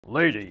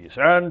Ladies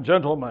and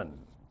gentlemen,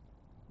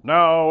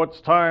 now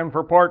it's time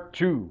for part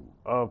two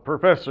of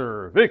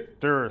Professor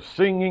Victor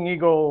Singing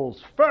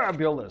Eagle's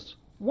fabulous,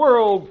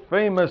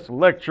 world-famous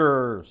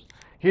lectures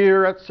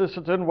here at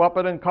Sisseton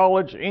Wahpeton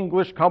College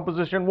English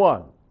Composition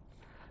 1.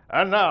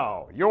 And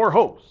now, your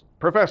host,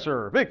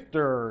 Professor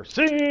Victor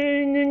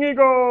Singing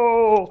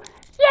Eagle!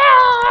 Yay!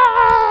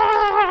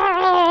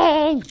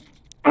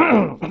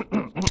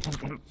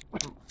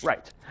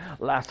 Right.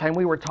 Last time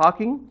we were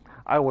talking,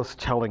 I was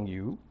telling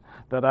you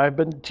that I've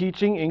been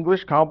teaching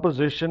English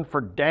composition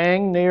for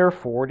dang near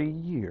 40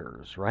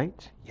 years,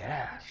 right?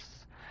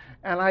 Yes.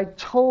 And I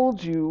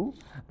told you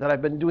that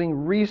I've been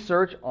doing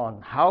research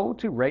on how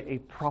to write a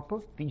proper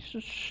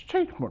thesis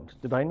statement.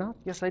 Did I not?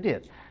 Yes, I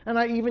did. And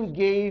I even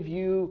gave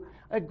you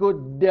a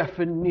good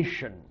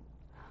definition,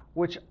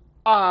 which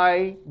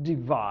I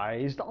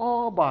devised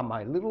all by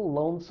my little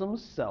lonesome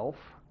self.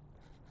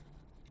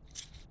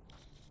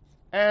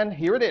 And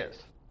here it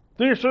is.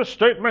 Thesis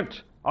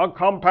statement. A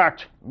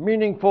compact,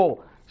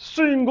 meaningful,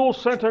 single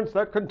sentence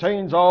that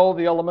contains all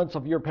the elements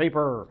of your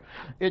paper.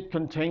 It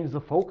contains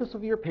the focus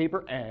of your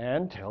paper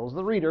and tells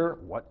the reader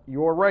what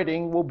your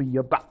writing will be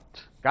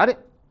about. Got it?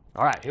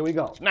 All right, here we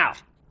go. Now,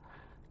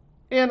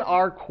 in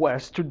our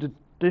quest to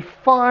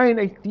define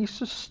a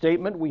thesis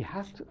statement, we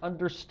have to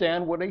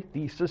understand what a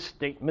thesis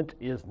statement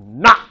is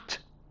not.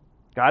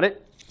 Got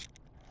it?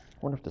 I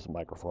wonder if this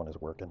microphone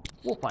is working.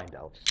 We'll find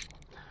out.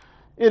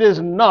 It is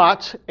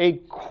not a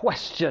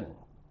question.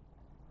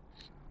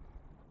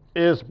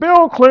 Is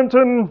Bill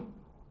Clinton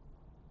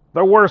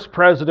the worst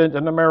president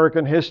in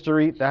American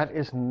history? That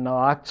is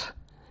not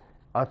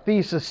a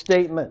thesis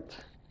statement.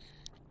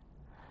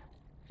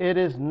 It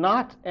is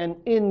not an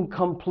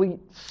incomplete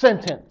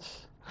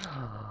sentence.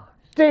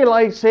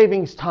 Daylight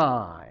savings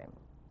time.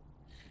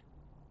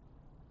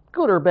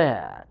 Good or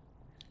bad?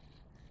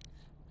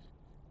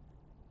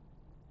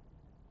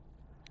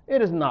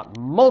 It is not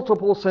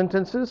multiple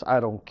sentences. I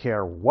don't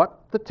care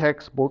what the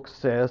textbook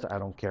says. I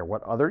don't care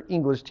what other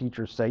English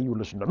teachers say. You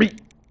listen to me.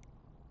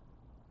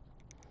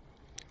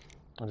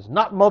 It is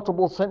not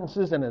multiple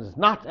sentences, and it is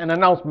not an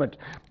announcement.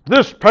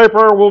 This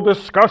paper will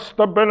discuss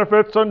the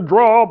benefits and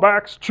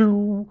drawbacks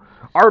to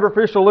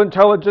artificial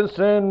intelligence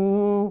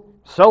and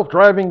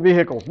self-driving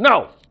vehicles.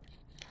 No.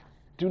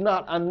 Do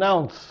not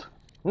announce.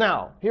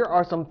 Now, here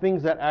are some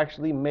things that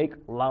actually make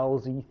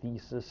lousy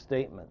thesis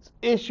statements.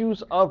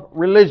 Issues of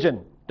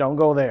religion. Don't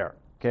go there,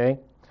 okay?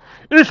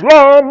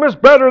 Islam is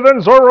better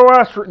than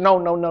Zoroaster. No.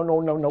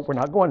 We're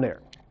not going there.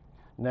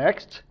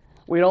 Next,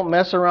 we don't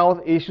mess around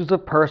with issues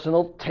of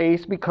personal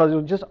taste because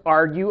you'll just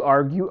argue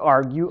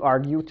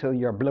till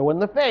you're blue in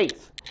the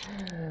face.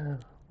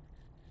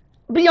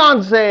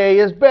 Beyonce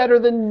is better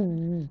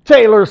than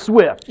Taylor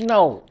Swift.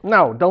 No,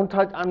 don't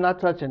touch. I'm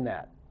not touching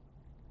that.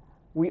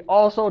 We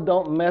also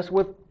don't mess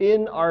with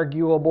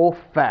inarguable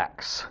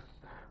facts.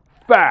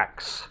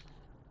 Facts.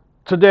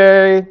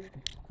 Today,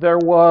 there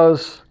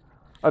was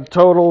a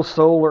total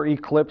solar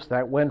eclipse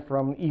that went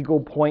from Eagle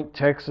Point,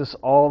 Texas,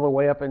 all the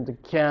way up into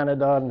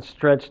Canada and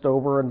stretched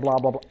over and blah,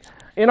 blah, blah.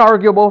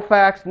 Inarguable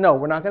facts? No,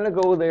 we're not going to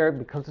go there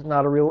because it's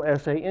not a real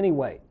essay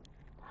anyway.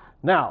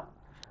 Now,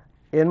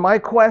 in my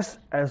quest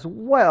as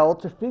well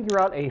to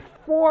figure out a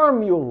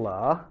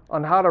formula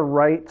on how to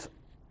write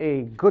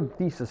a good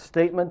thesis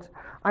statement,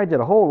 I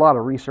did a whole lot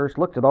of research,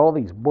 looked at all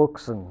these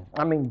books, and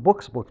I mean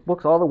books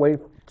all the way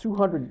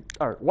 200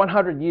 or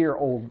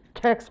 100-year-old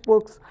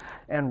textbooks,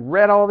 and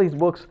read all these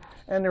books,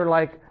 and they're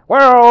like,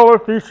 well, a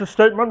thesis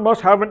statement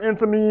must have an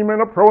enthymeme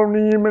and a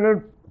pronym and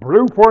a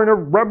blue point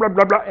of blah, blah,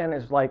 blah, blah, and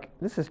it's like,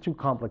 this is too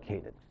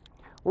complicated.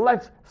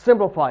 Let's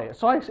simplify it.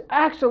 So I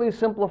actually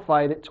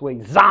simplified it to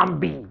a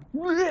zombie.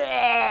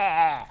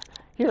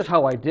 Here's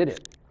how I did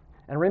it.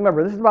 And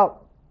remember, this is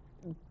about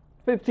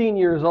 15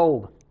 years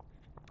old.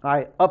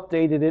 I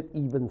updated it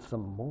even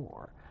some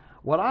more.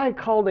 What I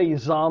called a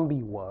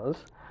zombie was,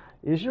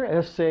 is your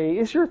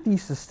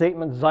thesis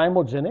statement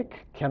zymogenic?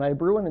 Can I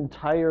brew an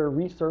entire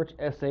research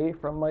essay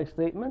from my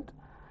statement?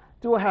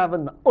 Do I have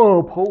an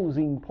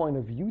opposing point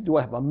of view? Do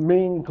I have a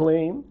main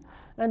claim?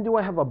 And do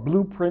I have a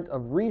blueprint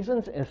of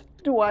reasons? And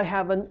do I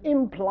have an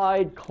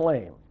implied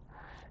claim?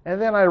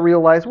 And then I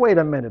realized, wait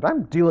a minute,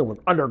 I'm dealing with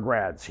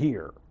undergrads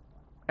here.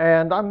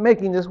 And I'm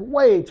making this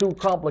way too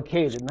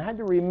complicated. And I had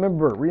to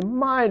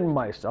remind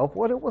myself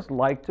what it was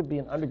like to be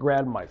an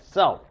undergrad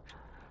myself.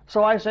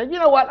 So I said, you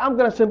know what, I'm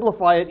going to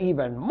simplify it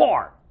even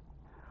more.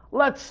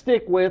 Let's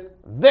stick with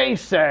they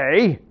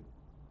say,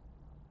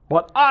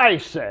 but I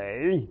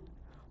say,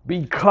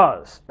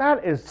 because.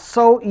 That is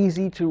so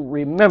easy to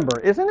remember,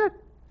 isn't it?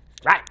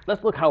 Right,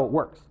 let's look how it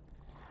works.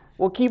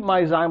 We'll keep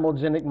my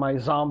zymogenic, my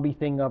zombie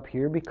thing up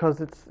here because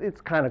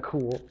it's kind of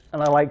cool.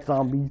 And I like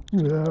zombies.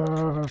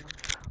 Yeah.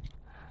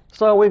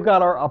 So we've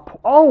got our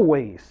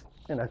always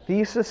in a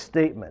thesis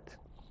statement,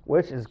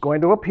 which is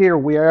going to appear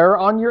where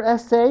on your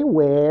essay?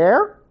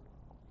 Where?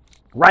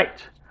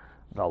 Right.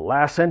 The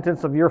last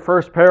sentence of your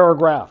first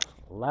paragraph.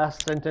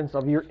 Last sentence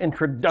of your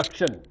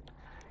introduction.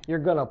 You're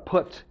going to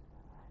put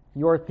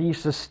your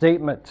thesis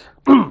statement.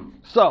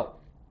 So,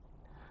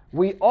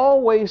 we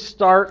always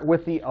start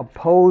with the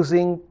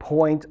opposing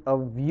point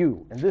of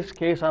view. In this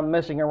case, I'm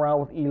messing around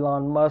with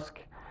Elon Musk.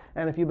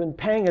 And if you've been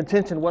paying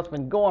attention to what's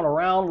been going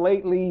around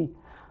lately,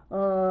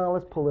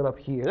 let's pull it up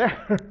here.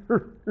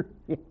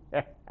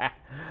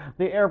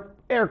 The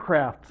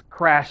aircraft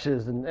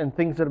crashes and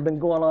things that have been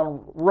going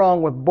on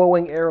wrong with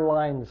Boeing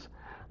Airlines.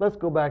 Let's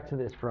go back to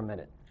this for a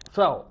minute.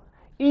 So,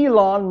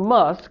 Elon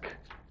Musk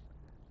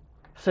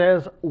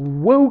says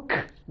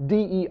woke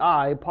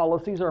DEI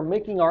policies are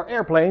making our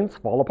airplanes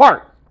fall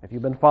apart. If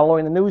you've been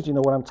following the news, you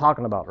know what I'm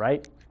talking about,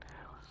 right?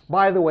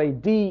 By the way,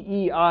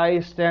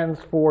 DEI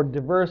stands for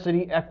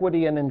diversity,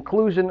 equity, and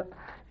inclusion. It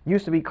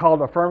used to be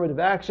called affirmative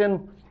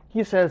action.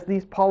 He says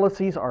these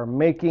policies are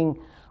making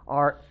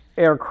our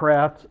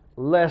aircraft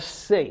less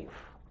safe.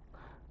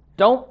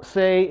 Don't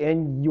say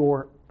in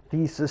your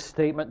thesis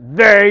statement,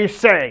 they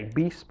say.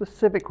 Be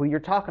specific who you're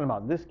talking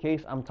about. In this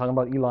case, I'm talking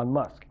about Elon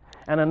Musk.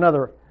 And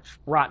another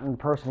rotten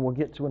person we'll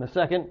get to in a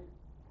second.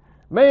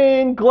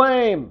 Main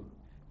claim.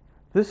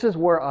 This is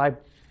where I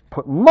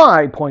put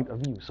my point of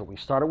view. So we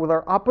started with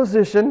our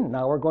opposition.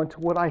 Now we're going to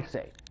what I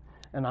say.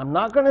 And I'm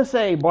not going to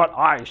say, but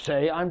I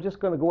say. I'm just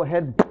going to go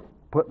ahead and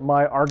put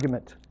my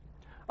argument.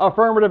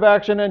 Affirmative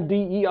action and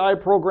DEI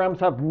programs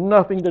have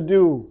nothing to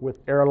do with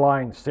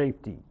airline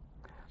safety.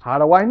 How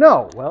do I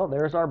know? Well,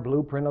 there's our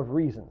blueprint of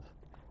reasons.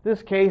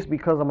 This case,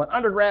 because I'm an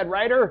undergrad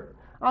writer,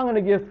 I'm going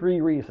to give 3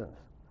 reasons.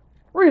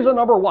 Reason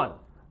number 1,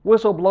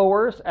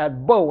 whistleblowers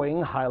at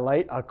Boeing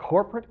highlight a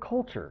corporate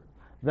culture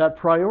that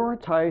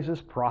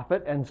prioritizes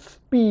profit and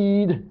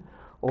speed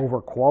over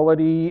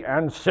quality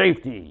and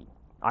safety.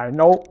 I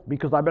know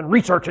because I've been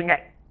researching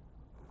it.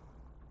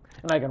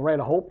 And I can write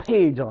a whole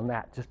page on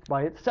that just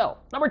by itself.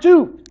 Number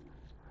 2,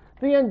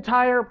 the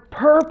entire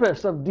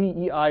purpose of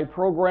DEI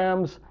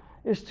programs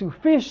is to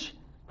fish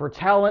for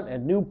talent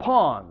in new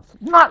ponds,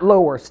 not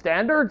lower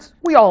standards.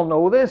 We all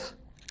know this.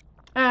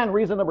 And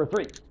reason number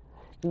 3,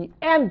 the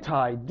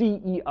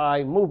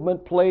anti-DEI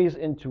movement plays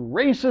into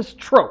racist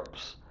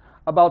tropes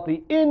about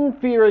the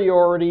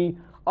inferiority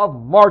of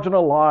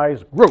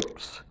marginalized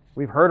groups.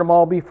 We've heard them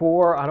all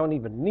before. I don't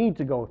even need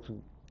to go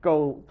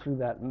through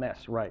that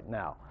mess right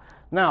now.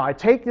 Now, I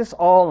take this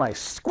all and I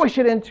squish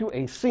it into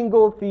a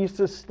single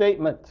thesis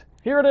statement.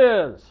 Here it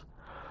is.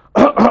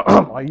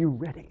 Are you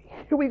ready?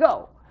 Here we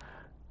go.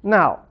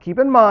 Now, keep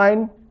in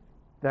mind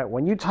that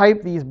when you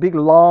type these big,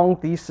 long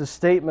thesis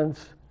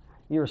statements,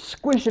 you're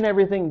squishing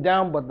everything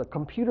down, but the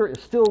computer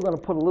is still going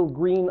to put a little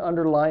green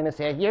underline and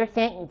say, your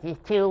sentence is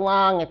too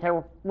long. It's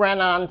a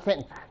run-on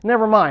sentence.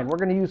 Never mind. We're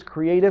going to use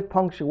creative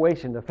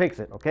punctuation to fix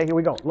it. Okay, here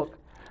we go. Look.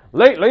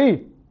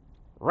 Lately,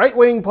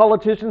 right-wing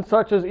politicians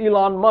such as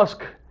Elon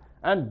Musk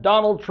and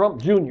Donald Trump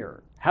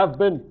Jr. have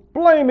been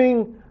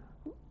blaming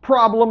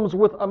problems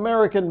with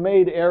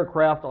American-made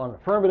aircraft on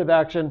affirmative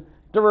action,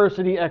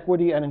 diversity,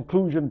 equity, and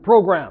inclusion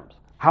programs.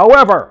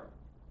 However,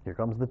 here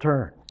comes the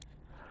turn.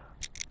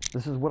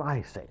 This is what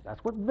I say.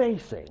 That's what they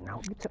say. Now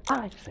it's what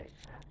I say.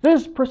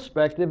 This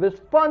perspective is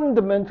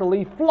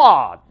fundamentally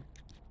flawed.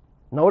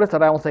 Notice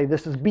that I don't say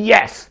this is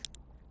BS.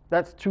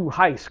 That's too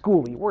high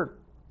schooly. We're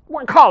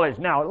in college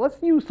now. Let's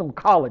use some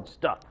college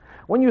stuff.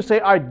 When you say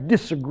I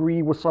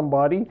disagree with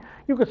somebody,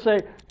 you could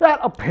say that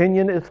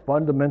opinion is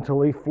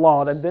fundamentally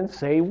flawed and then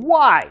say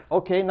why.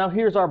 Okay, now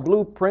here's our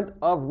blueprint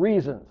of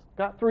reasons.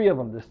 Got 3 of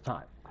them this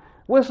time.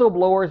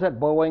 Whistleblowers at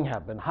Boeing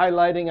have been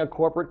highlighting a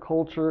corporate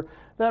culture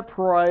that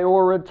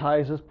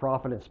prioritizes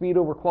profit and speed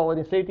over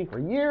quality and safety for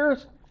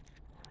years.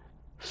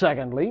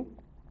 Secondly,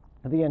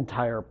 the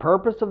entire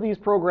purpose of these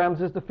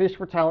programs is to fish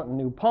for talent in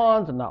new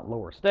ponds and not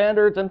lower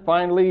standards. And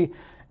finally,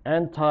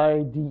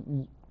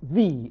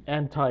 the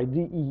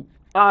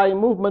anti-DEI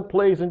movement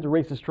plays into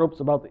racist tropes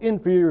about the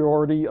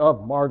inferiority of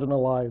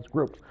marginalized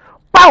groups.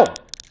 Boom!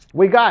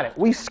 We got it.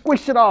 We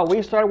squished it all.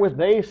 We started with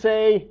they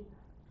say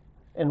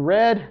in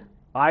red,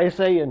 I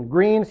say in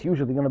green. It's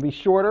usually going to be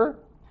shorter.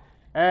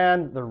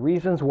 And the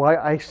reasons why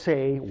I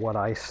say what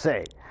I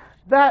say.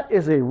 That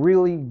is a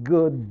really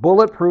good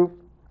bulletproof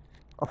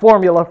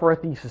formula for a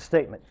thesis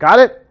statement. Got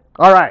it?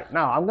 All right.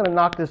 Now I'm going to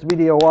knock this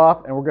video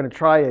off and we're going to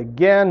try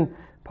again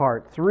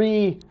part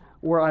 3,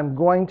 where I'm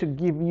going to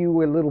give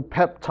you a little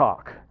pep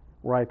talk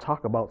where I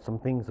talk about some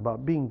things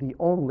about being the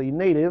only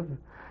native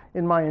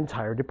in my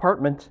entire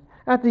department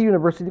at the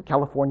University of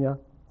California,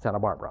 Santa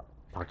Barbara.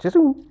 Talk to you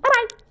soon.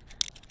 Bye-bye.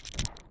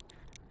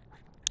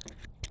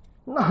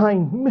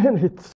 9 minutes.